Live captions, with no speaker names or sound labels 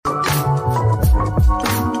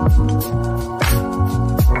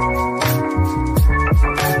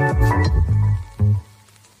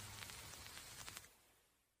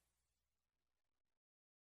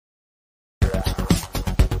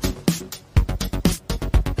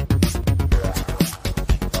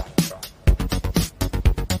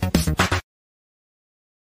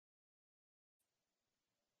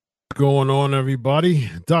going on, everybody?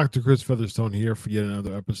 Dr. Chris Featherstone here for yet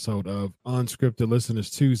another episode of UnSKripted. Listen, it's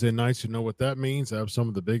Tuesday nights. You know what that means. I have some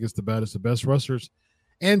of the biggest, the baddest, the best wrestlers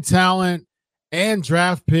and talent and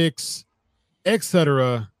draft picks,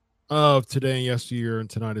 etc. of today and yesteryear, and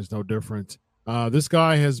tonight is no different. This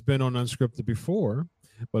guy has been on UnSKripted before,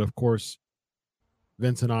 but of course,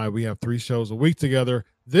 Vince and I, we have 3 shows a week together.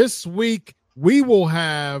 This week, we will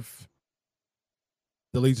have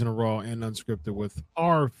the Legion of Raw and UnSKripted with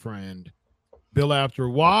our friend Bill Apter.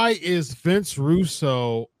 Why is Vince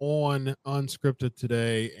Russo on UnSKripted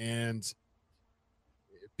today? And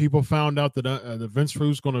people found out that the Vince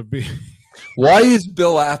Russo is going to be. Why is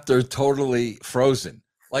Bill Apter totally frozen?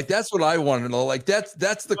 Like, that's what I want to know. Like, that's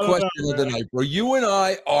the question of the night, bro. You and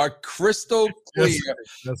I are crystal clear.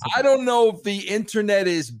 Yes, I don't know if the internet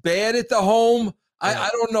is bad at the home. I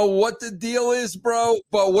don't know what the deal is, bro.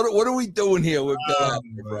 But what are we doing here with Bill Apter,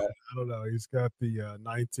 bro? I don't know. He's got the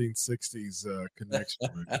 1960s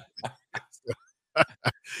connection.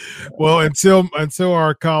 Well, until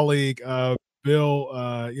our colleague Bill,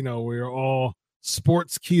 we're all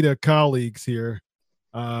Sports Kita colleagues here.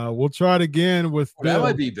 We'll try it again with Bill. That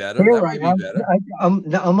might be better. That might be better.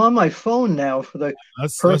 I'm on my phone now for the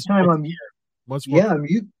first time. I'm here.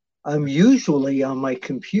 I'm usually on my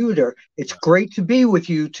computer. It's great to be with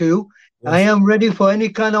you two. Yes. I am ready for any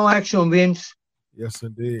kind of action, Vince. Yes,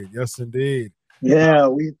 indeed. Yes, indeed. Yeah,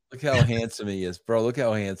 look how handsome he is, bro. Look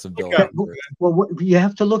how handsome Bill is. Well, you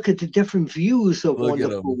have to look at the different views of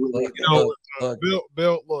wonderful.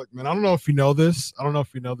 Bill, look, man. I don't know if you know this.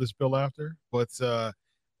 Bill Apter, but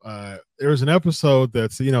there's an episode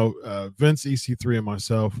that's Vince, EC3, and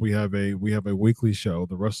myself. We have a weekly show,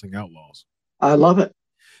 The Wrestling Outlaws. I love it.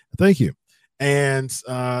 Thank you. And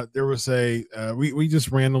there was we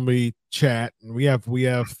just randomly chat, and we have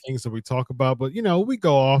things that we talk about, but we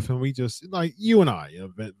go off and we just, like you and I,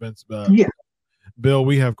 Vince, Bill,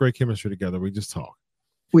 we have great chemistry together. We just talk.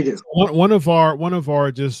 We do. One of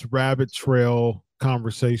our just rabbit trail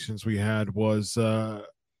conversations we had was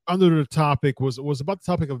under the topic was about the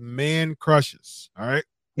topic of man crushes. All right.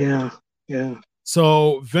 Yeah.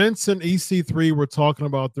 So Vince and EC3 were talking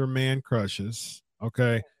about their man crushes.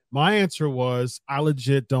 Okay. My answer was, I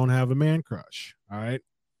legit don't have a man crush. All right.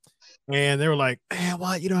 And they were like, man,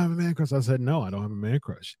 what? You don't have a man crush? I said, no, I don't have a man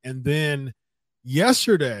crush. And then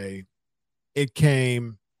yesterday it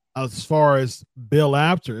came as far as Bill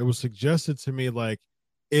Apter. It was suggested to me, like,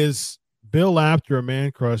 is Bill Apter a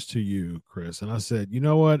man crush to you, Chris? And I said, you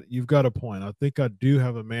know what? You've got a point. I think I do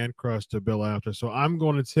have a man crush to Bill Apter. So I'm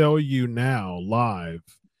going to tell you now live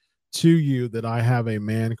to you that I have a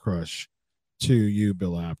man crush to you,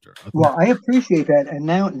 Bill Apter. Well, I appreciate that, and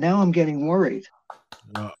now I'm getting worried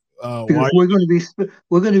because we're going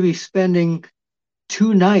to be spending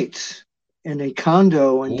 2 nights in a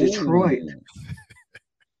condo in Detroit.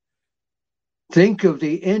 Think of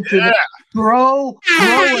the internet, bro.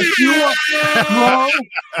 If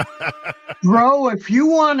you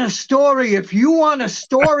want a story, if you want a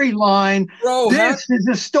storyline, this is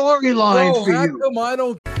a storyline for you. Come I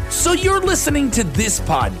don't. So you're listening to this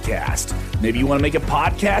podcast. Maybe you want to make a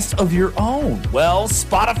podcast of your own. Well,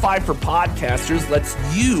 Spotify for Podcasters lets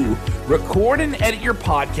you record and edit your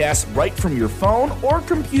podcast right from your phone or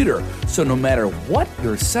computer. So no matter what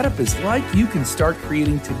your setup is like, you can start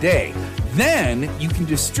creating today. Then you can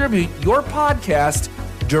distribute your podcast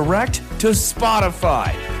direct to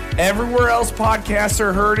Spotify. Everywhere else podcasts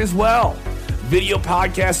are heard as well. Video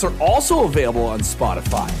podcasts are also available on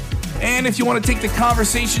Spotify. And if you want to take the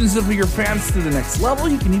conversations of your fans to the next level,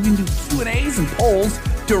 you can even do Q&As and polls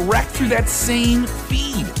direct through that same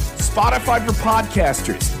feed. Spotify for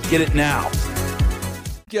Podcasters. Get it now.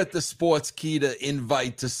 Get the Sports Kita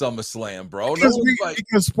invite to SummerSlam, bro.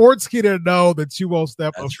 Because Sports Kita know that you won't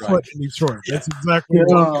step a foot in Detroit. Yeah. That's exactly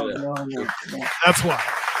no. That's why.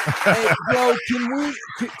 Hey, bro,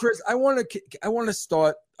 Chris? I want to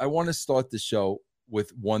start the show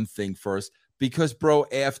with one thing first. Because, bro,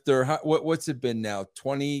 after, what's it been now,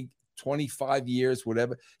 20, 25 years,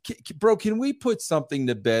 whatever. Bro, can we put something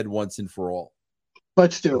to bed once and for all?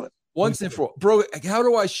 Let's do it. Once and for all. Bro, how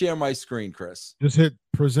do I share my screen, Chris? Just hit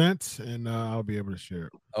present, and I'll be able to share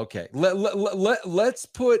it. Okay. Let's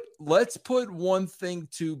put one thing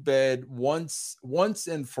to bed once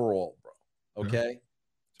and for all, bro. Okay? Yeah.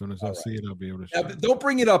 As soon as I see it, I'll be able to share it. Don't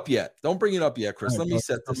bring it up yet. Chris. Let me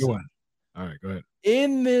set this up. All right, go ahead.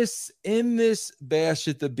 In this Bash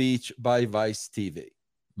at the Beach by Vice TV,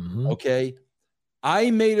 okay,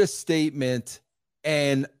 I made a statement,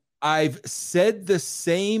 and I've said the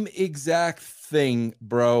same exact thing,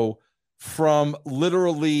 bro, from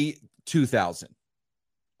literally 2000,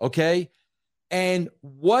 okay? And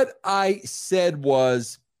what I said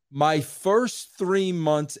was, my first 3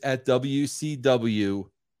 months at WCW,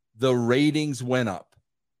 the ratings went up.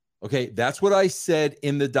 Okay, that's what I said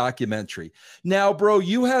in the documentary. Now, bro,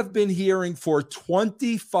 you have been hearing for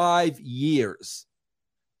 25 years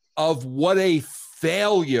of what a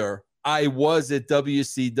failure I was at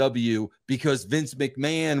WCW because Vince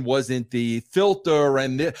McMahon wasn't the filter,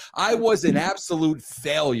 and I was an absolute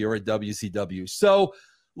failure at WCW. So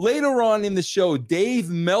later on in the show, Dave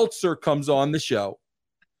Meltzer comes on the show,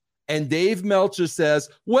 and Dave Meltzer says,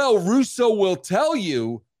 well, Russo will tell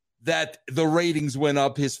you that the ratings went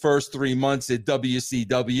up his first 3 months at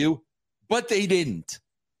WCW, but they didn't.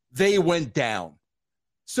 They went down.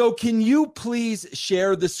 So can you please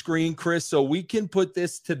share the screen, Chris, so we can put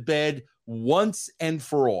this to bed once and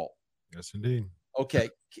for all? Yes, indeed. Okay.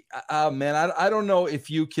 Man, I don't know if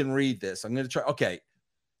you can read this. I'm going to try.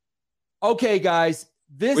 Okay, guys.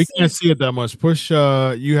 We can't see it that much. Push.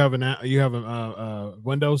 You have a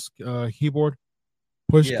Windows keyboard.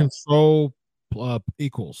 Push Control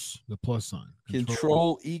equals the plus sign.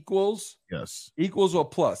 Control equals. Yes. Equals or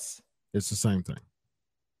plus. It's the same thing.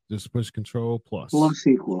 Just push Control plus. Plus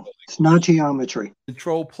equal. It's not geometry.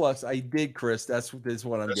 Control plus. I did, Chris. That's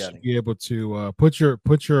what I'm getting. Be able to put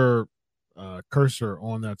your cursor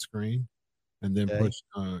on that screen, and then push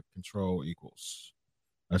Control equals.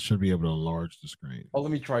 That should be able to enlarge the screen. Oh,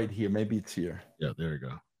 let me try it here. Maybe it's here. Yeah, there you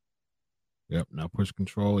go. Yep. Now push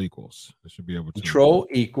Control equals. It should be able to. Control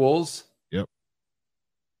equals. Yep.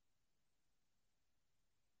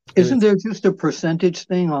 Isn't there just a percentage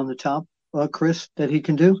thing on the top, Chris, that he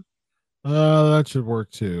can do? That should work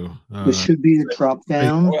too. This should be a drop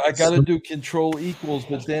down. Well, I got to do Control equals,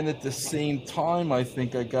 but then at the same time, I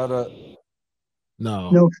think I got to.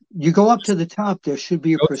 No, you go up to the top. There should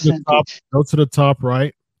be a percentage. Go to the top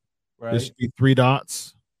right. Right. There should be 3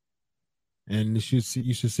 dots, and you should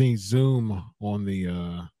see zoom on the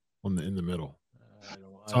in the middle.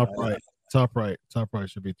 Top right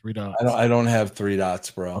should be 3 dots. I don't have 3 dots,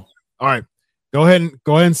 bro. All right, go ahead and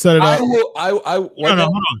set it up. Hold on.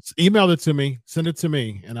 Email it to me. Send it to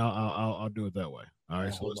me, and I'll do it that way. All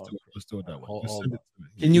right, so let's do it that way. Just send it to me.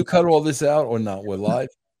 Can you cut all this out or not? We're live.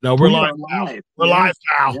 No, we're live. We're live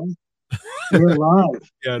now. We're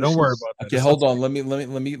live. Yeah, don't worry about that. Okay, hold on. Let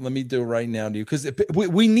me do it right now to you, because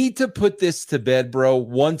we need to put this to bed, bro,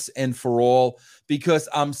 once and for all, because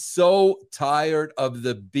I'm so tired of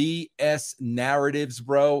the BS narratives,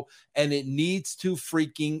 bro, and it needs to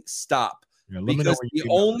freaking stop. Yeah, because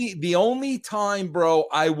the only time, bro,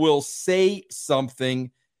 I will say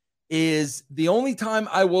something is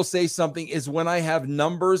when I have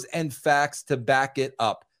numbers and facts to back it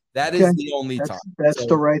up. That is the only time. That's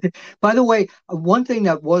the right thing. By the way, one thing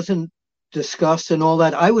that wasn't discussed and all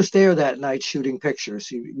that, I was there that night shooting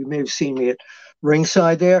pictures. You may have seen me at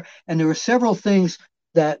ringside there. And there were several things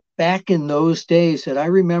that back in those days that I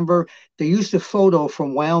remember. They used a photo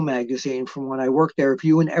from WOW magazine from when I worked there of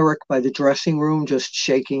you and Eric by the dressing room just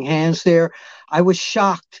shaking hands there. I was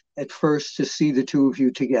shocked at first to see the two of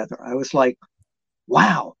you together. I was like,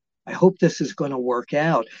 wow, I hope this is going to work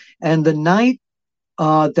out. And the night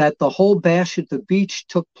that the whole bash at the beach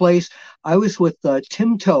took place, I was with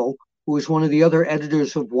Tim Toe, who was one of the other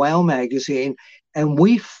editors of WOW magazine, and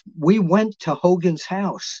we went to Hogan's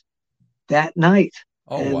house that night.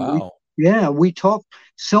 Oh, wow. We talked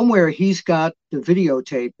somewhere. He's got the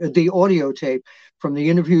videotape, the audio tape from the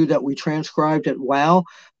interview that we transcribed at WOW,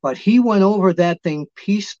 but he went over that thing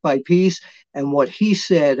piece by piece, and what he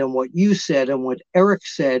said and what you said and what Eric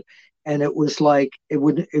said. And it was like it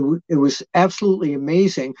was absolutely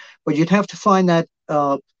amazing. But you'd have to find that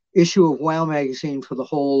issue of WOW magazine for the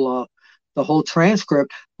whole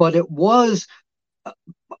transcript. But it was a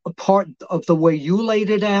part of the way you laid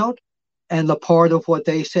it out, and the part of what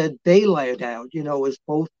they said they laid out. You know, it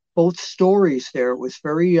was both stories there. It was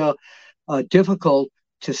very difficult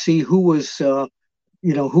to see who was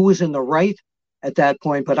in the right at that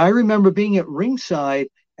point. But I remember being at ringside,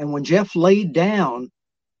 and when Jeff laid down,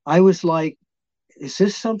 I was like, is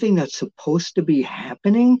this something that's supposed to be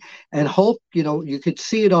happening? And Hulk, you could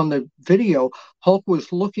see it on the video. Hulk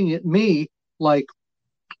was looking at me like,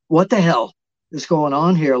 what the hell is going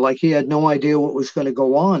on here? Like he had no idea what was going to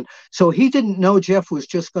go on. So he didn't know Jeff was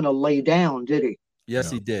just going to lay down, did he? Yes,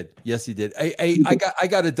 he did. Yes, he did. I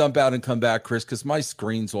got to dump out and come back, Chris, because my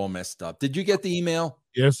screen's all messed up. Did you get the email?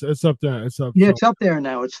 Yes, it's up there. It's up. Yeah, it's up there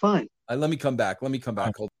now. It's fine. Let me come back. Hold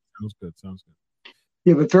on. Sounds good.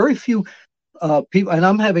 Yeah, but very few people, and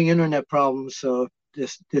I'm having internet problems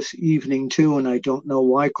this evening too, and I don't know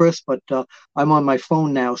why, Chris, but I'm on my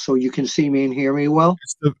phone now, so you can see me and hear me well.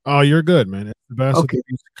 Oh, you're good, man. It's the best okay.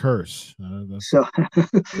 Curse. So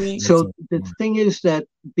the thing is that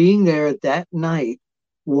being there that night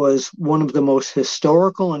was one of the most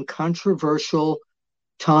historical and controversial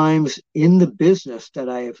times in the business that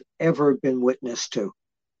I have ever been witness to.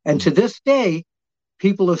 And to this day,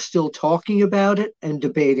 people are still talking about it and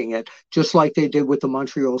debating it, just like they did with the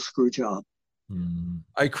Montreal screw job. All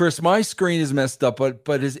right, Chris, my screen is messed up,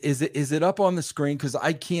 but is it up on the screen? Because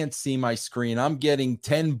I can't see my screen. I'm getting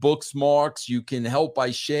 10 bookmarks. You can help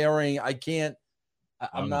by sharing. I can't.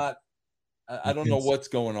 I'm not. I don't know what's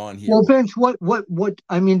going on here. Well, Vince, what?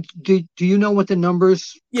 I mean, do you know what the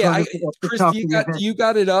numbers? Yeah, Chris, you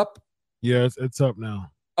got it up. Yeah, it's up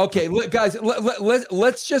now. Okay, guys,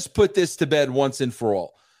 let's just put this to bed once and for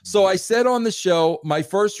all. So I said on the show, my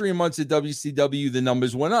first 3 months at WCW, the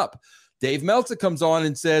numbers went up. Dave Meltzer comes on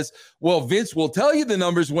and says, well, Vince will tell you the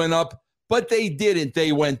numbers went up, but they didn't.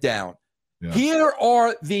 They went down. Yeah. Here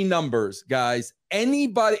are the numbers, guys.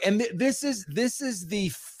 Anybody, and this is the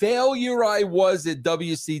failure I was at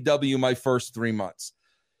WCW my first 3 months.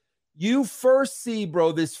 You first see,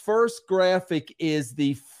 bro, this first graphic is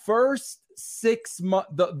the first 6 months,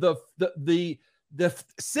 the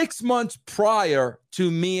 6 months prior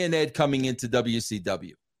to me and Ed coming into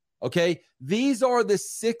WCW. Okay, these are the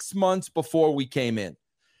 6 months before we came in.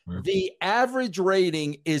 The average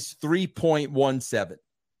rating is 3.17.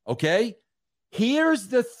 Okay, here's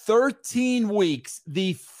the 13 weeks,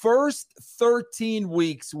 the first 13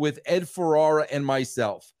 weeks with Ed Ferrara and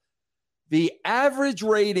myself. The average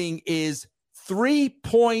rating is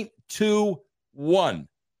 3.21.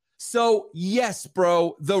 So, yes,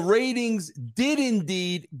 bro, the ratings did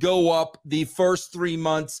indeed go up the first 3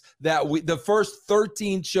 months the first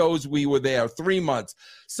 13 shows we were there, 3 months.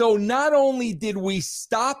 So not only did we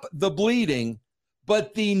stop the bleeding,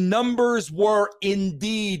 but the numbers were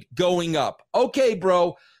indeed going up. Okay,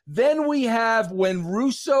 bro. Then we have when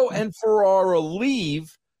Russo and Ferrara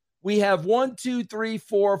leave, we have 1, 2, 3,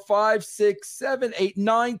 4, 5, 6, 7, 8,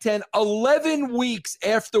 9, 10, 11 weeks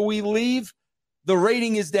after we leave. The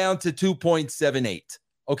rating is down to 2.78.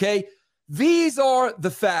 Okay? These are the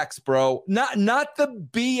facts, bro. Not the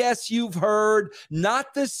BS you've heard,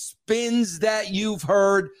 not the spins that you've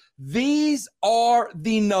heard. These are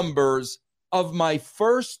the numbers of my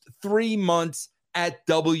first 3 months at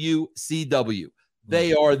WCW.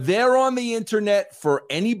 They are there on the internet for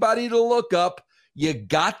anybody to look up. You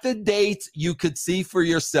got the dates. You could see for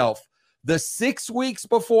yourself. The 6 weeks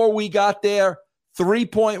before we got there,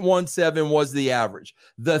 3.17 was the average.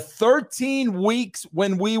 The 13 weeks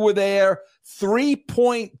when we were there,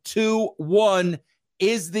 3.21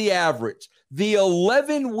 is the average. The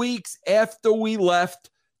 11 weeks after we left,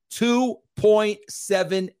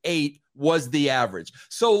 2.78 was the average.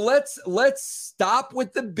 So let's stop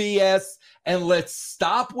with the BS and let's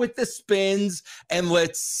stop with the spins and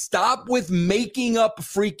let's stop with making up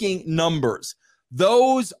freaking numbers.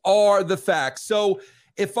 Those are the facts. So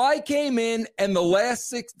if I came in and the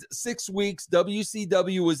last six weeks,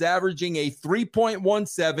 WCW was averaging a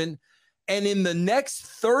 3.17, and in the next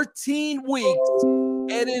 13 weeks,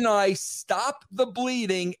 Ed and I stopped the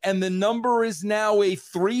bleeding, and the number is now a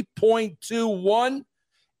 3.21.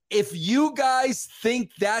 If you guys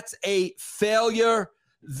think that's a failure,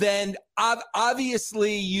 then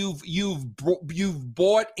obviously you've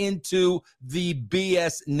bought into the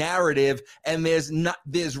BS narrative, and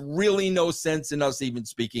there's really no sense in us even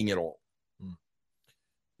speaking at all.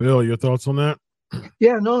 Bill, your thoughts on that?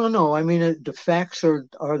 Yeah, no. I mean, the facts are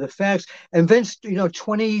the facts. And Vince,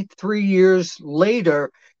 23 years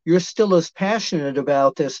later, you're still as passionate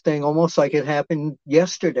about this thing, almost like it happened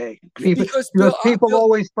yesterday. People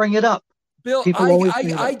always bring it up. Bill,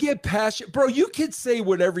 I get passionate. Bro, you could say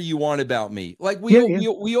whatever you want about me. Like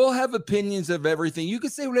we all have opinions of everything. You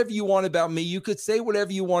could say whatever you want about me. You could say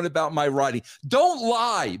whatever you want about my writing. Don't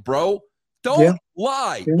lie, bro. Don't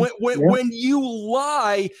lie. When you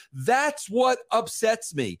lie, that's what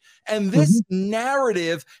upsets me. And this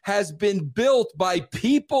narrative has been built by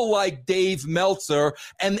people like Dave Meltzer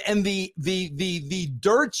and the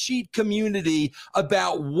dirt sheet community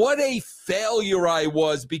about what a failure I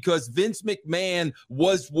was because Vince McMahon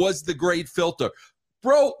was the great filter.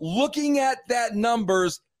 Bro, looking at that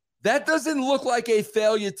numbers, that doesn't look like a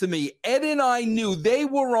failure to me. Ed and I knew they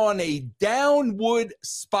were on a downward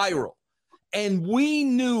spiral. And we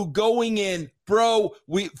knew going in, bro,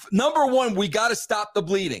 number one, we got to stop the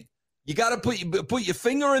bleeding. You got to put your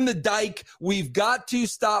finger in the dike. We've got to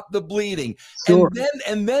stop the bleeding. Sure.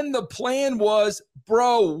 And then the plan was,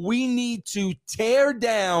 bro, we need to tear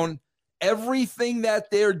down everything that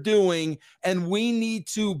they're doing, and we need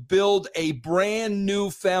to build a brand new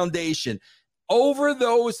foundation. Over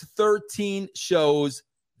those 13 shows,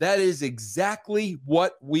 that is exactly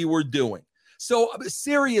what we were doing. So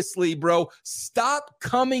seriously, bro, stop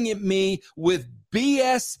coming at me with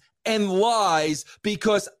BS and lies,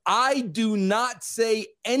 because I do not say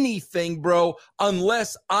anything, bro,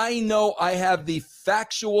 unless I know I have the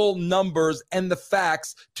factual numbers and the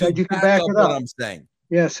facts to back up what I'm saying.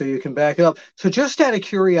 Yeah, so you can back it up. So just out of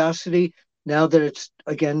curiosity, now that it's,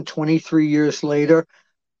 again, 23 years later,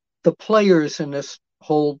 the players in this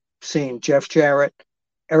whole scene, Jeff Jarrett,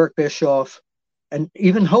 Eric Bischoff, and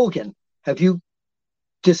even Hogan, have you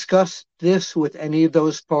discussed this with any of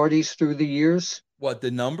those parties through the years? What,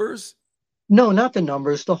 the numbers? No, not the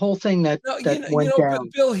numbers. The whole thing that went down.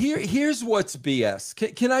 Bill, here's what's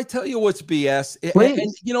BS. Can I tell you what's BS?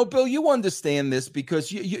 Please. And, Bill, you understand this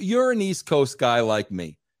because you're an East Coast guy like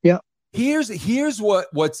me. Yeah. Here's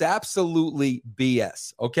what's absolutely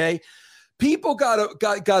BS. Okay, people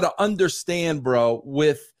gotta understand, bro.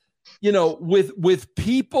 With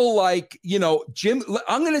people like Jim.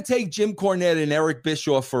 I'm going to take Jim Cornette and Eric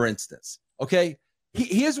Bischoff for instance. Okay.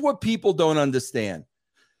 Here's what people don't understand,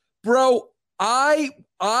 bro. I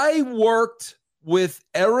worked with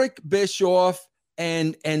Eric Bischoff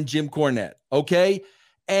and Jim Cornette, okay?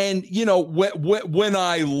 And when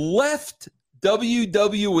I left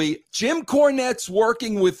WWE, Jim Cornette's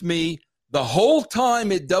working with me the whole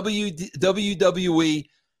time at WWE,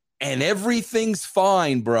 and everything's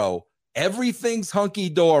fine, bro. Everything's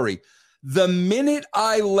hunky-dory. The minute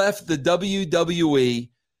I left the WWE,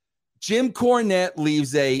 Jim Cornette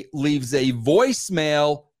leaves a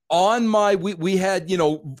voicemail on my, we had,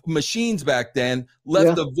 machines back then,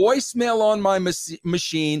 left a voicemail on my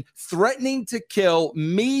machine threatening to kill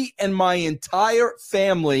me and my entire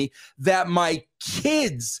family that my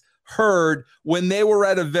kids heard when they were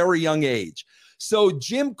at a very young age. So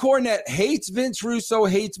Jim Cornette hates Vince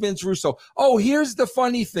Russo. Oh, here's the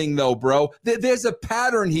funny thing though, bro. There's a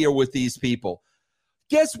pattern here with these people.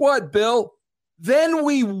 Guess what, Bill? Then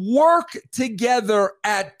we work together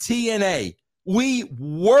at TNA. We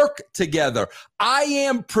work together. I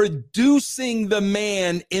am producing the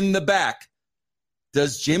man in the back.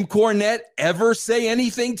 Does Jim Cornette ever say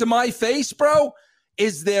anything to my face, bro?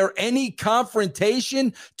 Is there any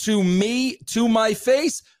confrontation to me, to my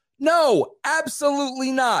face? No,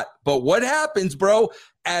 absolutely not. But what happens, bro?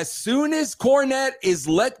 As soon as Cornette is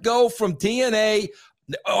let go from TNA,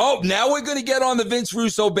 now we're going to get on the Vince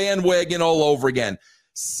Russo bandwagon all over again.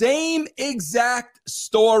 Same exact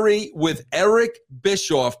story with Eric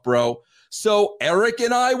Bischoff, bro. So Eric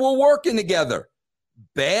and I were working together.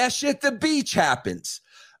 Bash at the Beach happens.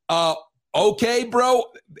 Okay, bro.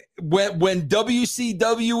 When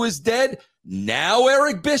WCW is dead, now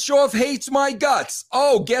Eric Bischoff hates my guts.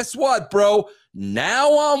 Oh, guess what, bro?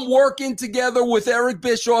 Now I'm working together with Eric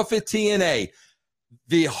Bischoff at TNA.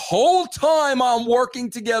 The whole time I'm working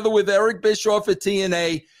together with Eric Bischoff at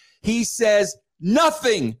TNA, he says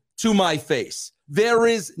nothing to my face. There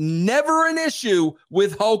is never an issue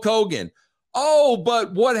with Hulk Hogan. Oh,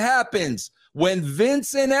 but what happens when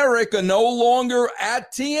Vince and Eric are no longer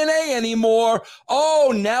at TNA anymore?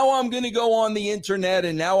 Oh, now I'm going to go on the internet,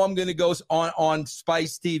 and now I'm going to go on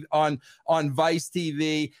Spice TV, on Vice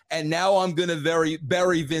TV, and now I'm going to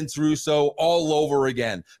bury Vince Russo all over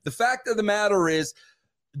again. The fact of the matter is,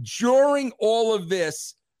 during all of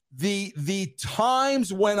this, the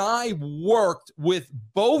times when I worked with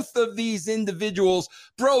both of these individuals,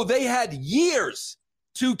 bro, they had years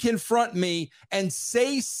to confront me and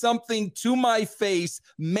say something to my face,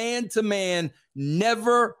 man to man,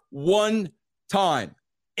 never one time.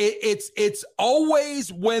 It's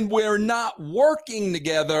always when we're not working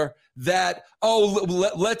together that,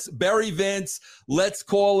 let's bury Vince. Let's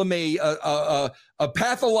call him a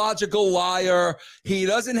pathological liar. He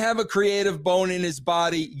doesn't have a creative bone in his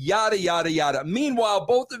body, yada, yada, yada. Meanwhile,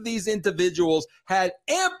 both of these individuals had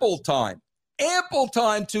ample time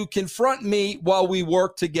to confront me while we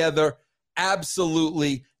worked together.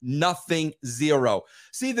 Absolutely nothing, zero.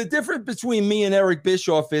 See, the difference between me and Eric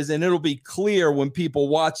Bischoff is, and it'll be clear when people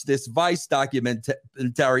watch this Vice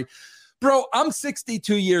documentary, bro, I'm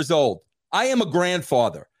 62 years old. I am a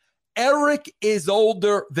grandfather. Eric is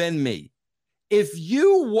older than me. If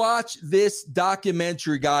you watch this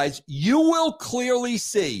documentary, guys, you will clearly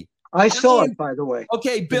see. I saw it, by the way.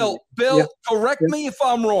 Okay, Bill, correct me if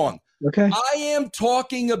I'm wrong. Okay. I am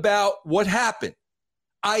talking about what happened.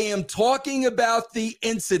 I am talking about the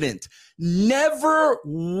incident. Never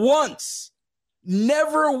once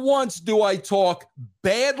Never once do I talk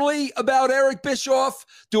badly about Eric Bischoff.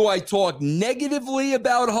 Do I talk negatively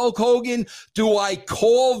about Hulk Hogan? Do I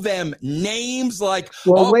call them names like,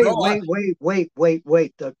 well, wait.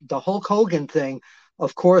 The Hulk Hogan thing,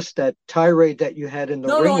 of course, that tirade that you had in the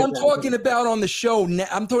ring. No, I'm talking about on the show.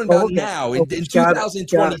 I'm talking about now in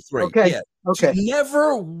 2023. Okay. Yeah. Okay.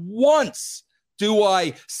 Never once do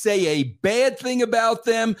I say a bad thing about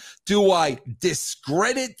them? Do I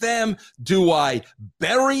discredit them? Do I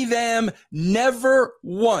bury them? Never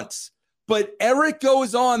once. But Eric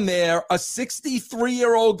goes on there, a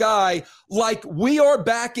 63-year-old guy, like we are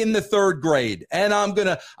back in the third grade. And I'm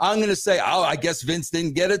gonna say, oh, I guess Vince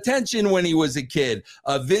didn't get attention when he was a kid.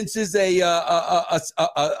 Vince is a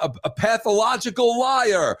pathological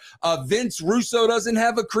liar. Vince Russo doesn't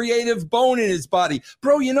have a creative bone in his body.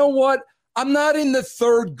 Bro, you know what? I'm not in the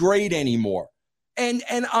third grade anymore. And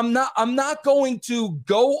I'm not going to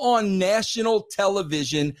go on national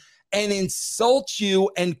television and insult you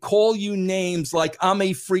and call you names like I'm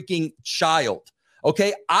a freaking child.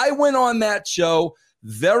 Okay? I went on that show,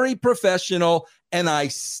 very professional, and I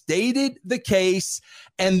stated the case.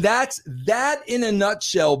 And that's that in a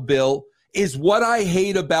nutshell, Bill, is what I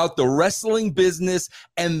hate about the wrestling business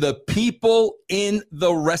and the people in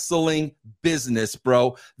the wrestling business,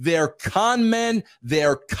 bro. They're con men,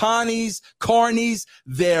 they're carnies,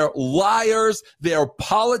 they're liars, they're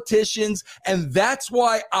politicians, and that's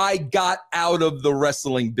why I got out of the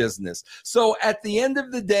wrestling business. So at the end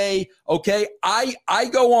of the day, okay, I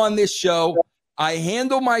go on this show, I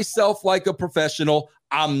handle myself like a professional.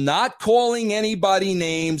 I'm not calling anybody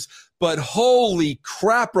names. But holy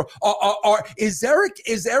crap, bro. Is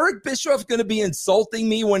Eric Bischoff going to be insulting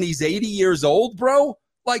me when he's 80 years old, bro?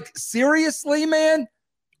 Like, seriously, man?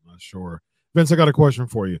 I'm not sure. Vince, I got a question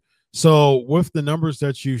for you. So with the numbers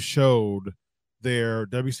that you showed there,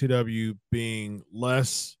 WCW being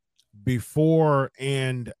less before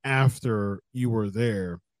and after you were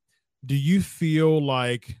there, do you feel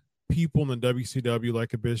like people in the WCW,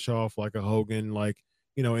 like a Bischoff, like a Hogan, like,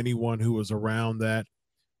 you know, anyone who was around that,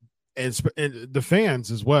 and the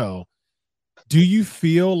fans as well, do you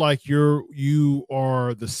feel like you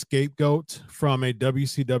are the scapegoat from a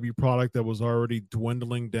WCW product that was already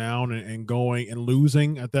dwindling down and going and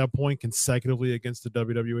losing at that point consecutively against the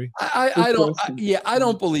WWE? I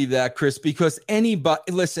don't believe that, Chris, because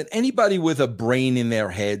anybody with a brain in their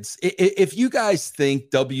heads, if you guys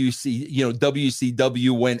think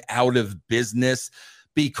WCW went out of business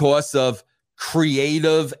because of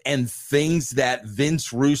creative and things that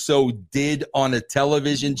Vince Russo did on a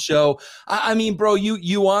television show, I mean, bro,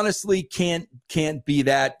 you honestly can't be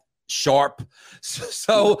that sharp.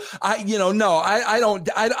 So I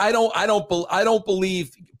don't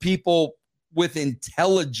believe people with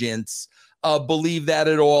intelligence believe that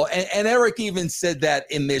at all. And Eric even said that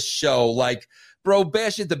in this show, like, bro,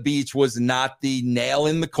 Bash at the Beach was not the nail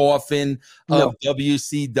in the coffin of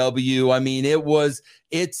WCW. I mean, it was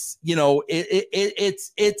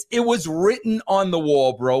written on the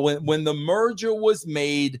wall, bro. When the merger was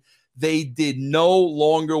made, they did no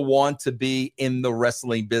longer want to be in the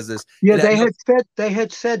wrestling business. Yeah, they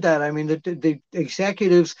had said that. I mean, the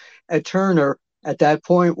executives at Turner at that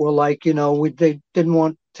point were like, they didn't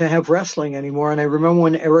want to have wrestling anymore. And I remember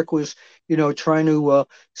when Eric was, trying to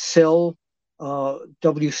sell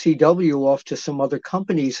WCW off to some other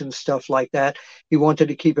companies and stuff like that. He wanted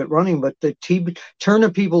to keep it running, but the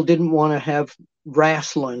Turner people didn't want to have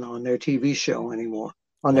wrestling on their TV show anymore,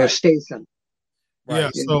 on their station. Right.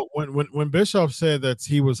 Yeah. So when Bischoff said that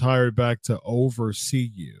he was hired back to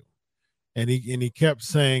oversee you, and he kept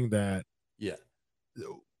saying that, yeah.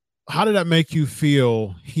 How did that make you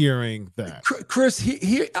feel hearing that? Chris,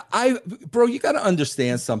 bro, you got to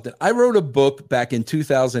understand something. I wrote a book back in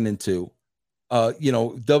 2002.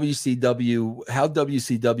 WCW, how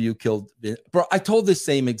WCW killed, bro. I told the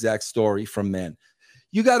same exact story from men.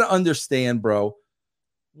 You got to understand, bro,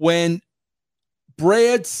 when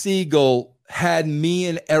Brad Siegel had me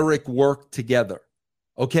and Eric work together,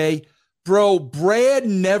 okay, bro, Brad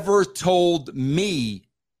never told me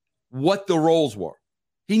what the roles were.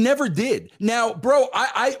 He never did. Now, bro,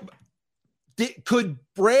 could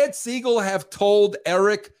Brad Siegel have told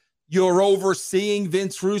Eric, you're overseeing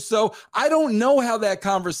Vince Russo? I don't know how that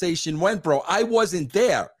conversation went, bro. I wasn't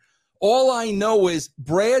there. All I know is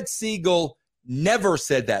Brad Siegel never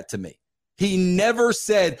said that to me. He never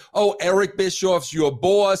said, oh, Eric Bischoff's your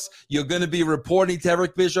boss. You're going to be reporting to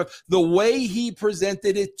Eric Bischoff. The way he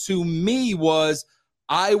presented it to me was,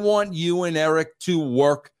 I want you and Eric to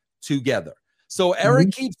work together. So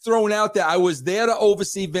Eric keeps throwing out there, I was there to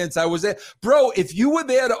oversee Vince. I was there. Bro, if you were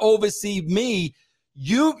there to oversee me,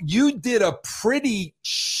 you did a pretty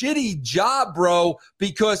shitty job, bro,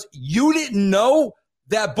 because you didn't know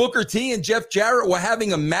that Booker T and Jeff Jarrett were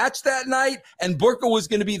having a match that night and Booker was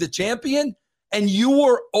going to be the champion, and you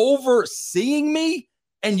were overseeing me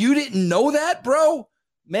and you didn't know that, bro?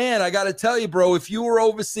 Man, I got to tell you, bro, if you were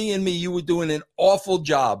overseeing me, you were doing an awful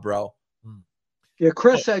job, bro. Yeah,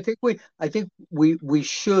 Chris, I think we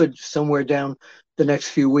should somewhere down the next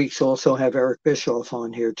few weeks also have Eric Bischoff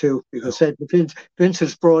on here too, because Vince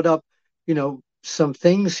has brought up, some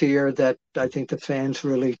things here that I think the fans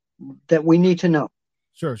really that we need to know.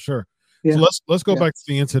 Sure. Yeah. So let's go back to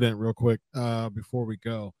the incident real quick before we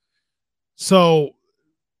go. So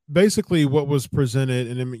basically, what was presented,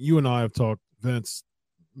 and I mean, you and I have talked, Vince,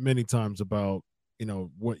 many times about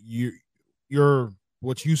what you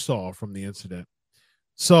saw from the incident.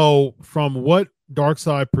 So from what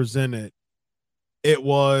Darkside presented, it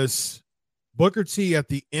was Booker T. At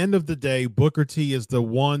the end of the day, Booker T. is the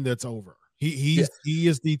one that's over. He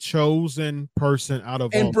is the chosen person out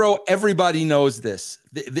of all. And bro, everybody knows this.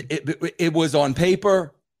 It was on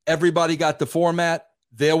paper. Everybody got the format.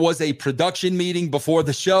 There was a production meeting before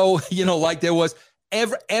the show. Like there was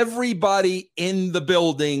everybody in the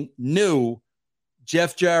building knew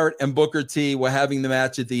Jeff Jarrett and Booker T were having the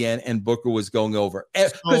match at the end, and Booker was going over.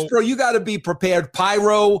 Because, bro, you got to be prepared.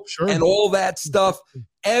 Pyro and all that stuff.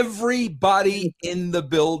 Everybody in the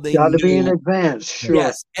building got to be in advance. Sure.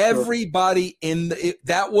 Yes, everybody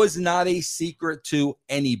that was not a secret to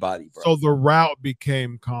anybody, bro. So the route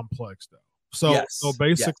became complex, though. So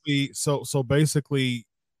basically,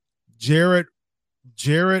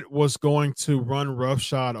 Jarrett was going to run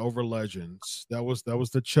roughshod over Legends. That was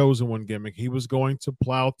the chosen one gimmick. He was going to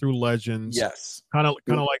plow through Legends. Yes, kind of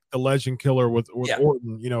like the Legend Killer with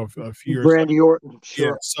Orton. A few years. Randy Orton.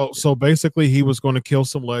 Sure. Yeah. So basically, he was going to kill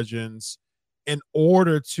some Legends in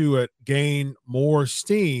order to gain more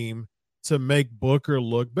steam to make Booker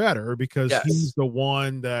look better, because he's the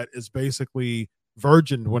one that is basically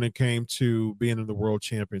virgin when it came to being in the World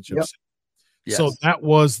Championship. Yep. Yes. So that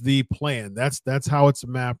was the plan. That's how it's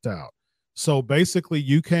mapped out. So basically,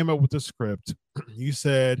 you came up with the script. You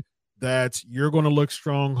said that you're going to look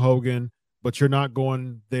strong, Hogan, but you're not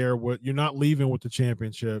going there you're not leaving with the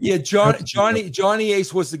championship. Yeah, Johnny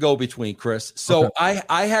Ace was the go-between, Chris. So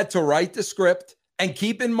I had to write the script, and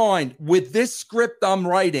keep in mind, with this script I'm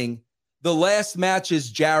writing, the last match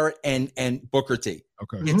is Jarrett and Booker T.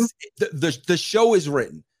 Okay, the show is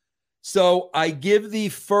written. So I give the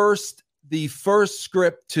first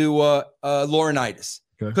script to Laurinaitis,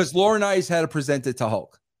 because Laurinaitis had to present it to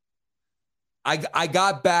Hulk. I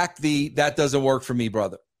got back that doesn't work for me,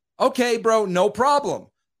 brother. Okay, bro, no problem.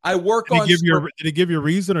 I work on. Did he give you a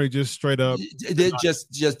reason, or he just straight up?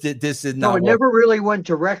 This is not. No, it never really went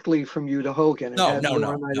directly from you to Hogan. No, in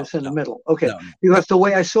the middle. Okay, because the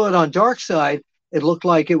way I saw it on Darkside, it looked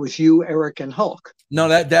like it was you, Eric, and Hulk. No,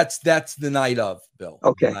 that's the night of, Bill.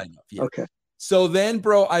 Okay, the night of, yeah. Okay. So then,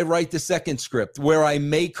 bro, I write the second script where I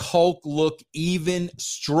make Hulk look even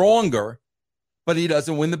stronger, but he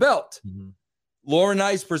doesn't win the belt. Mm-hmm.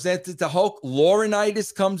 Laurinaitis presents it to Hulk.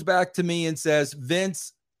 Laurinaitis comes back to me and says,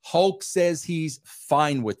 Vince, Hulk says he's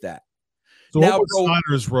fine with that. So now, what was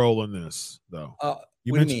Steiner's role in this, though?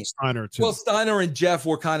 You mentioned Steiner, too. Well, Steiner and Jeff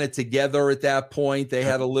were kind of together at that point. They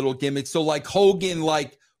had a little gimmick. So, Hogan,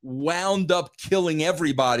 wound up killing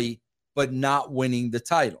everybody, but not winning the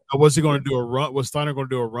title. Was he going to do a run? Was Steiner going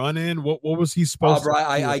to do a run in? What was he supposed to do?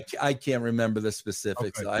 I can't remember the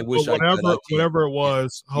specifics. Okay. I wish whatever it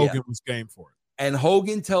was, Hogan was game for it. And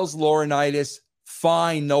Hogan tells Laurinaitis,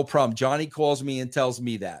 fine, no problem. Johnny calls me and tells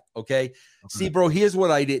me that. Okay. See, bro, here's what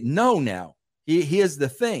I didn't know now. Here's the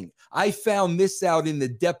thing. I found this out in the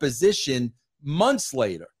deposition months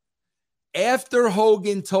later. After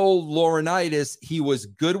Hogan told Laurinaitis he was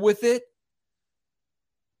good with it,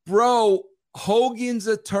 bro, Hogan's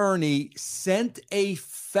attorney sent a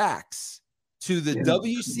fax to the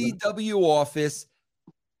WCW office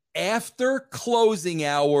after closing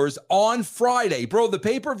hours on Friday. Bro, the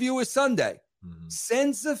pay-per-view is Sunday. Mm-hmm.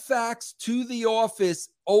 Sends a fax to the office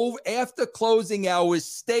after closing hours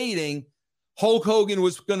stating Hulk Hogan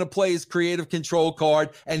was going to play his creative control card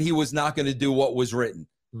and he was not going to do what was written.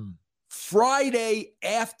 Mm. Friday,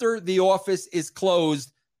 after the office is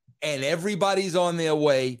closed and everybody's on their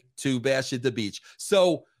way to Bash at the Beach.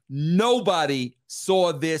 So nobody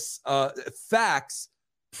saw this fax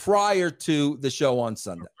prior to the show on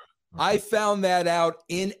Sunday. I found that out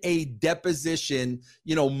in a deposition,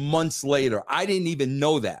 months later. I didn't even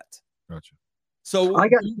know that. Gotcha. So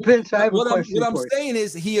Vince, I have a question. What I'm saying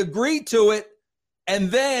is he agreed to it, and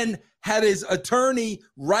then had his attorney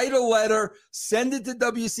write a letter, send it to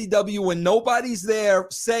WCW when nobody's there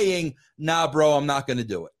saying, nah, bro, I'm not going to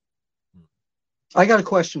do it. I got a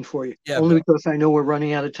question for you, only because I know we're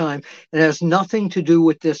running out of time. It has nothing to do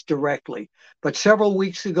with this directly. But several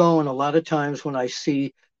weeks ago, and a lot of times when I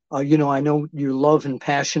see, I know your love and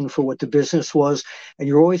passion for what the business was, and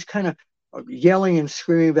you're always kind of yelling and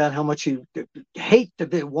screaming about how much you hate the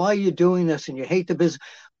bit, why you're doing this, and you hate the business.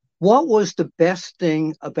 What was the best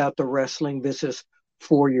thing about the wrestling business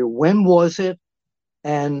for you? When was it?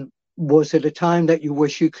 And was it a time that you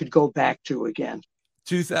wish you could go back to again?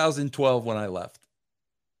 2012 when I left.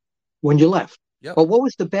 When you left. Yep. But what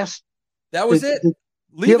was the best? That was it.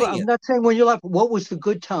 I'm not saying when you left. What was the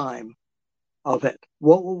good time of it?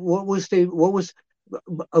 What was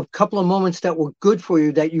a couple of moments that were good for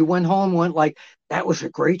you that you went home, went like, that was a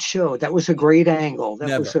great show. That was a great angle.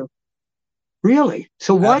 Really?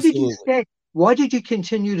 So why did you stay? Why did you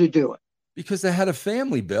continue to do it? Because I had a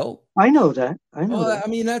family, Bill. I know that. I know that. I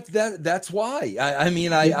mean, that's why.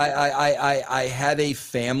 I had a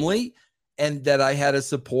family, and that I had a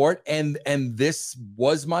support, and this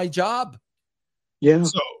was my job. Yeah.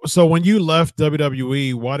 So when you left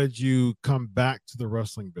WWE, why did you come back to the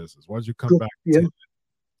wrestling business? Why did you come back?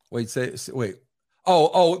 Wait.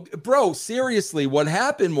 Oh, bro, seriously, what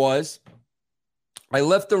happened was I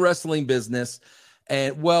left the wrestling business,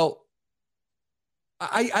 and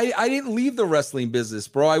I didn't leave the wrestling business,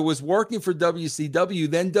 bro. I was working for WCW.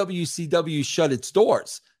 Then WCW shut its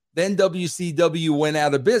doors. Then WCW went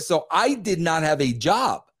out of business. So I did not have a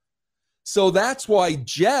job. So that's why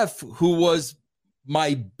Jeff, who was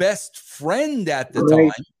my best friend at the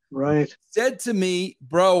time, said to me,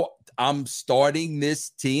 bro, I'm starting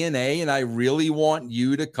this TNA and I really want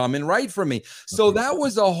you to come and write for me. So that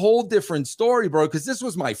was a whole different story, bro, because this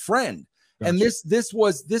was my friend. Gotcha. And this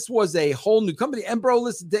was a whole new company. And bro,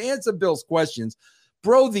 listen, to answer Bill's questions,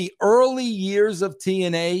 bro, the early years of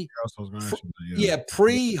TNA,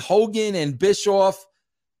 pre Hogan and Bischoff,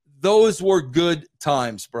 those were good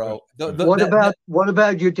times, bro. What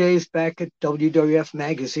about your days back at WWF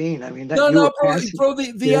Magazine? I mean, bro.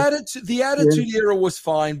 The Attitude Era was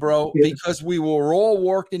fine, bro, because we were all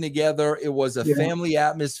working together. It was a family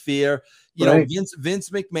atmosphere. You know,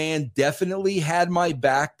 Vince McMahon definitely had my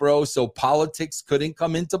back, bro. So politics couldn't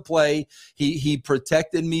come into play. He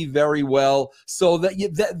protected me very well. So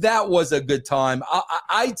that was a good time.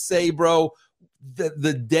 I'd say, bro,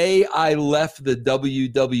 the day I left the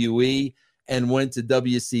WWE and went to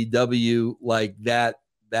WCW, like that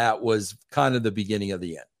was kind of the beginning of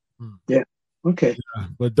the end. Yeah. Okay. Yeah,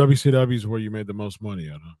 but WCW is where you made the most money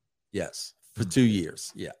at, huh? Yes. For 2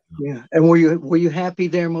 years. Yeah. Yeah. And were you happy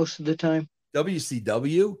there most of the time?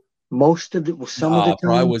 WCW? Most of it, some of the time.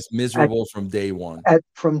 Bro, I was miserable from day one.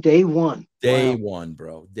 From day one. Day one,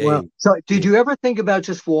 bro. Day one. So did you ever think about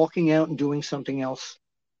just walking out and doing something else?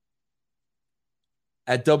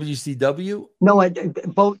 At WCW? No,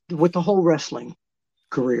 both with the whole wrestling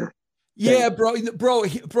career. Yeah, bro.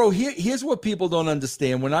 Here's what people don't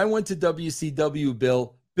understand. When I went to WCW,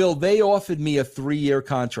 Bill, they offered me a 3-year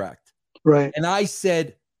contract. Right. And I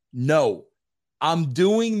said, no, I'm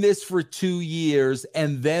doing this for 2 years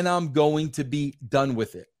and then I'm going to be done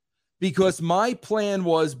with it. Because my plan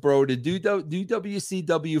was, bro, to do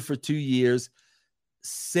WCW for 2 years,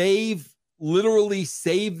 literally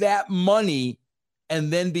save that money,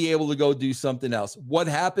 and then be able to go do something else. What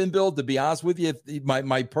happened, Bill, to be honest with you,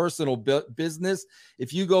 my personal business,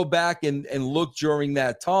 if you go back and look during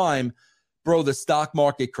that time, bro, the stock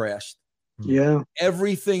market crashed. Yeah.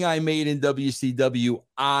 Everything I made in WCW,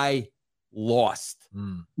 I lost.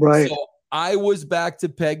 Right. So I was back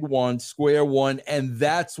to square one, and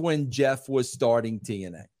that's when Jeff was starting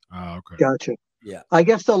TNA. Oh, okay. Gotcha. Yeah. I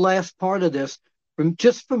guess the last part of this,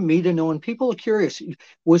 just for me to know, and people are curious,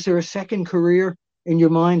 was there a second career in your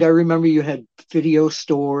mind? I remember you had video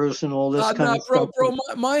stores and all this kind of stuff. Bro,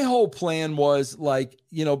 my whole plan was like,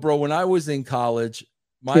 bro, when I was in college,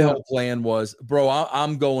 my whole plan was, bro,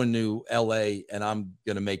 I'm going to LA and I'm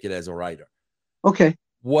going to make it as a writer. Okay.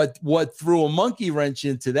 What threw a monkey wrench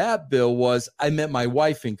into that, Bill, was I met my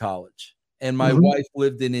wife in college, and my wife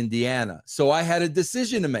lived in Indiana. So I had a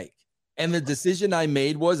decision to make. And the decision I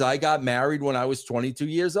made was I got married when I was 22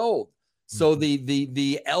 years old. So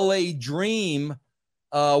the LA dream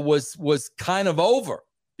was kind of over,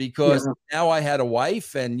 because now I had a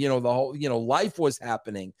wife, and the whole life was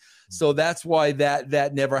happening. So that's why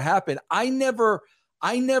that never happened. I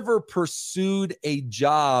never pursued a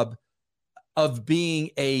job of being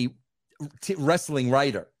a wrestling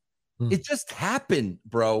writer. It just happened,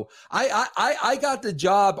 bro. I got the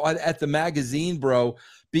job at the magazine, bro,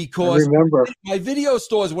 because my video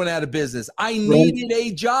stores went out of business. I needed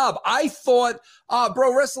a job. I thought,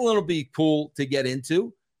 bro, wrestling will be cool to get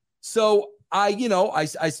into. So I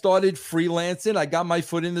started freelancing. I got my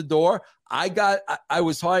foot in the door. I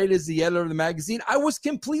was hired as the editor of the magazine. I was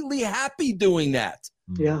completely happy doing that.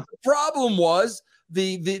 Yeah. The problem was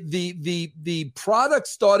the product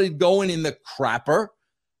started going in the crapper.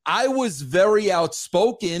 I was very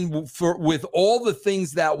outspoken with all the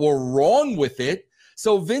things that were wrong with it.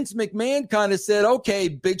 So Vince McMahon kind of said, okay,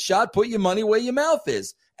 big shot, put your money where your mouth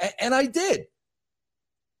is. And I did.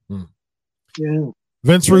 Yeah.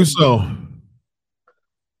 Vince Russo.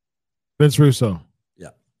 Yeah.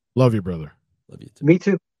 Love you, brother. Love you too. Me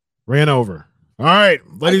too. Ran over. All right,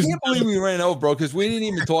 ladies. I can't believe we ran over, bro, because we didn't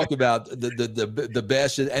even talk about the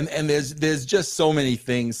bash, and there's just so many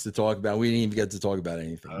things to talk about. We didn't even get to talk about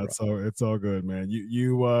anything. It's all good, man.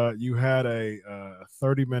 You had a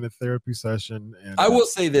 30-minute therapy session, and I will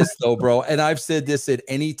say this though, bro, and I've said this at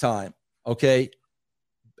any time. Okay,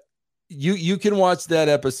 you can watch that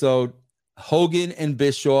episode. Hogan and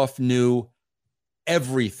Bischoff knew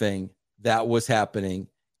everything that was happening,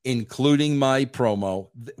 including my promo.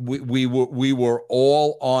 We were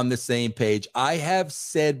all on the same page. I have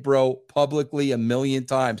said, bro, publicly a million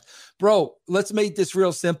times, bro, let's make this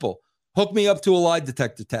real simple. Hook me up to a lie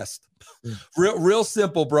detector test. Real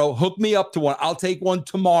simple, bro. Hook me up to one. I'll take one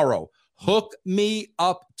tomorrow. Hook me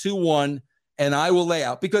up to one, and I will lay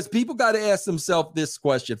out. Because people got to ask themselves this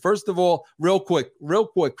question. First of all, real quick,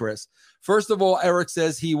 Chris. First of all, Eric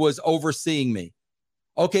says he was overseeing me.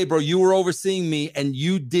 Okay, bro, you were overseeing me, and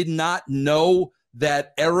you did not know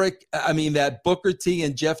that that Booker T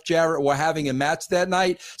and Jeff Jarrett were having a match that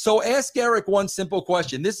night. So ask Eric one simple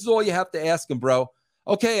question. This is all you have to ask him, bro.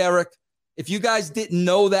 Okay, Eric, if you guys didn't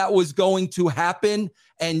know that was going to happen,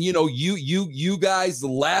 and you guys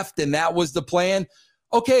left, and that was the plan.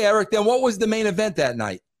 Okay, Eric, then what was the main event that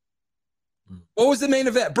night? What was the main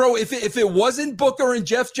event, bro? If it wasn't Booker and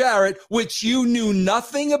Jeff Jarrett, which you knew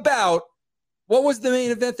nothing about, what was the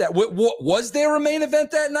main event what was there a main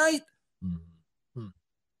event that night?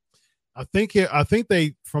 I think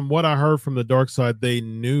they, from what I heard from the dark side, they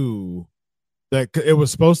knew that it was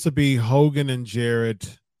supposed to be Hogan and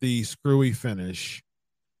Jarrett, the screwy finish,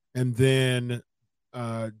 and then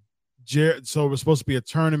Jarrett. So it was supposed to be a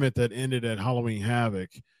tournament that ended at Halloween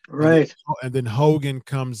Havoc, right? And then Hogan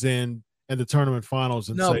comes in the tournament finals.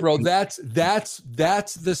 And bro, that's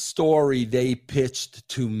the story they pitched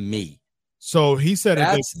to me. So he said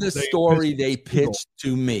that's the story they pitched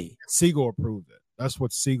to me. Siegel approved it. That's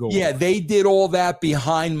what Siegel. Yeah, they did all that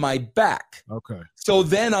behind my back. Okay. So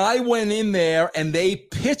then I went in there and they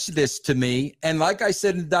pitched this to me. And like I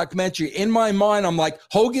said in the documentary, in my mind, I'm like,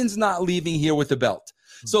 Hogan's not leaving here with the belt.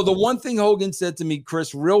 So the one thing Hogan said to me,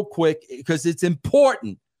 Chris, real quick, because it's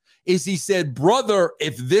important, is he said, brother,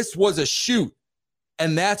 if this was a shoot,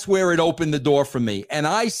 and that's where it opened the door for me. And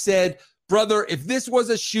I said, brother, if this was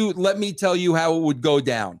a shoot, let me tell you how it would go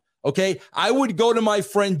down. Okay, I would go to my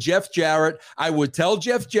friend Jeff Jarrett. I would tell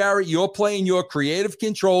Jeff Jarrett, you're playing your creative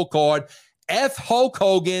control card. F Hulk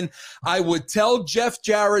Hogan. I would tell Jeff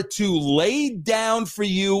Jarrett to lay down for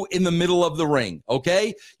you in the middle of the ring.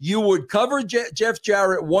 Okay, you would cover Jeff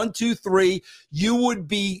Jarrett 1, 2, 3. You would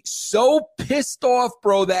be so pissed off,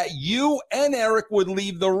 bro, that you and Eric would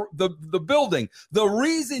leave the building. The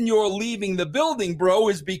reason you're leaving the building, bro,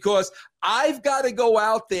 is because I've got to go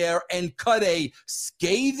out there and cut a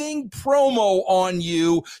scathing promo on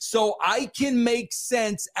you so I can make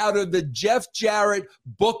sense out of the Jeff Jarrett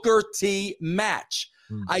Booker T match.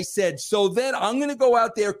 I said, so then I'm going to go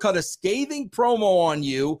out there, cut a scathing promo on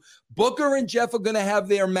you. Booker and Jeff are going to have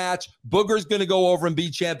their match. Booker's going to go over and be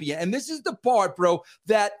champion. And this is the part, bro,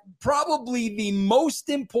 that probably the most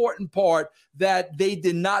important part that they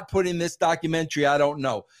did not put in this documentary. I don't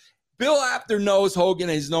know. Bill Apter knows Hogan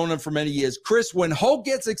and he's known him for many years. Chris, when Hulk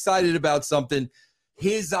gets excited about something,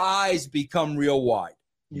 his eyes become real wide.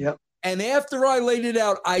 Yep. And after I laid it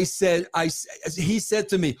out, he said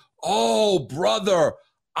to me, oh, brother,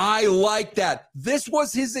 I like that. This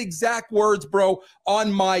was his exact words, bro,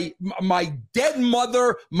 on my dead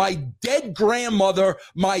mother, my dead grandmother,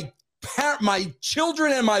 my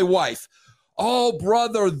children and my wife. Oh,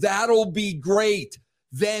 brother, that'll be great.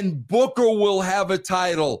 Then Booker will have a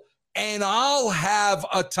title. And I'll have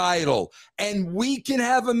a title, and we can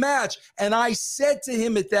have a match. And I said to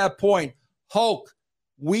him at that point, Hulk,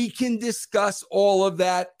 we can discuss all of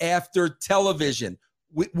that after television.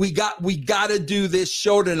 We got to do this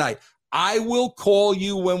show tonight. I will call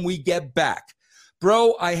you when we get back.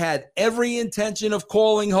 Bro, I had every intention of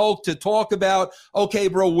calling Hulk to talk about, okay,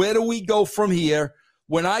 bro, where do we go from here?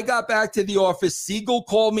 When I got back to the office, Siegel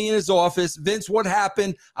called me in his office. Vince, what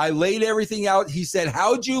happened? I laid everything out. He said,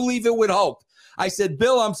 how'd you leave it with Hulk? I said,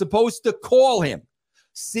 Bill, I'm supposed to call him.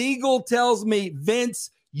 Siegel tells me,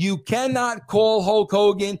 Vince, you cannot call Hulk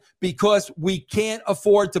Hogan because we can't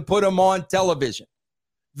afford to put him on television.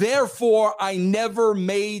 Therefore, I never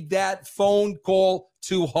made that phone call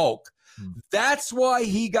to Hulk. That's why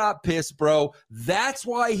he got pissed, bro. That's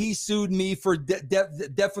why he sued me for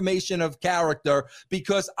defamation of character,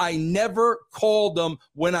 because I never called him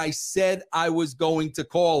when I said I was going to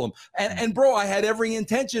call him. And bro, I had every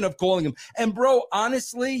intention of calling him. And bro,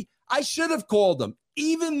 honestly, I should have called him,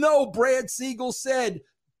 even though Brad Siegel said,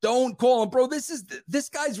 don't call him. Bro, this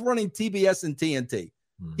guy's running TBS and TNT.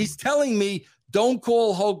 He's telling me, don't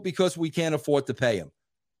call Hulk because we can't afford to pay him.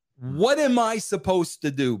 What am I supposed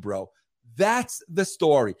to do, bro? That's the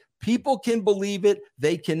story. People can believe it.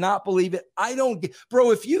 They cannot believe it. I don't get,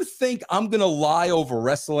 bro, if you think I'm going to lie over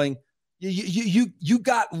wrestling, you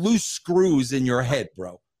got loose screws in your head,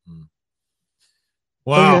 bro.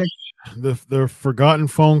 Wow. Okay. The forgotten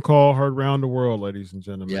phone call heard around the world, ladies and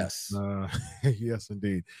gentlemen. Yes. Yes,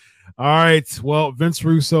 indeed. All right. Well, Vince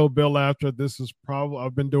Russo, Bill Apter, this is probably,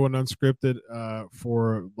 I've been doing unscripted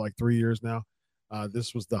for like 3 years now.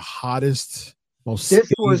 This was the hottest,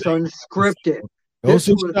 this was unscripted. This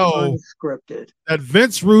was unscripted. That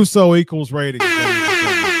Vince Russo equals ratings.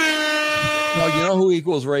 No, you know who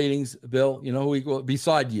equals ratings, Bill? You know who equals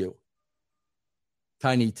beside you?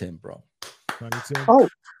 Tiny Tim, bro. Tiny Tim. Oh,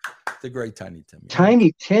 the great Tiny Tim.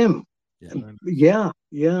 Tiny Tim. Yeah.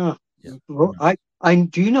 Well, I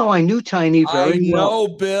do, you know, I knew Tiny very well. I know,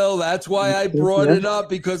 Bill. That's why I brought it up,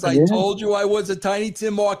 because I told you I was a Tiny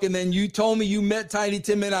Tim mark, and then you told me you met Tiny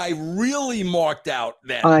Tim, and I really marked out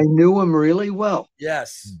then. I knew him really well.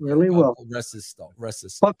 Yes. Really well. Rest is still.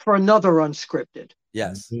 But for another unscripted.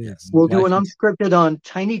 Yes. We'll do an unscripted on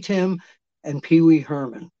Tiny Tim and Pee Wee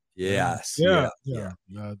Herman. Yes. Yeah.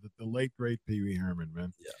 The late, great Pee Wee Herman,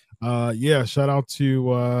 man. Shout out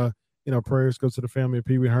to prayers go to the family of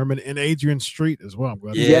Pee Wee Herman and Adrian Street as well. I'm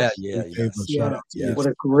glad What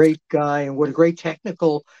a great guy, and what a great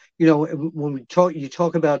technical, when you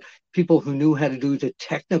talk about people who knew how to do the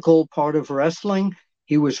technical part of wrestling,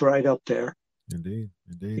 he was right up there. Indeed.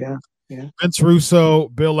 Yeah. Vince Russo,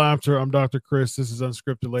 Bill Apter, I'm Dr. Chris. This is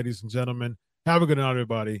Unscripted, ladies and gentlemen. Have a good night,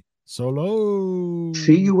 everybody. Solo.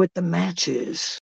 See you at the matches.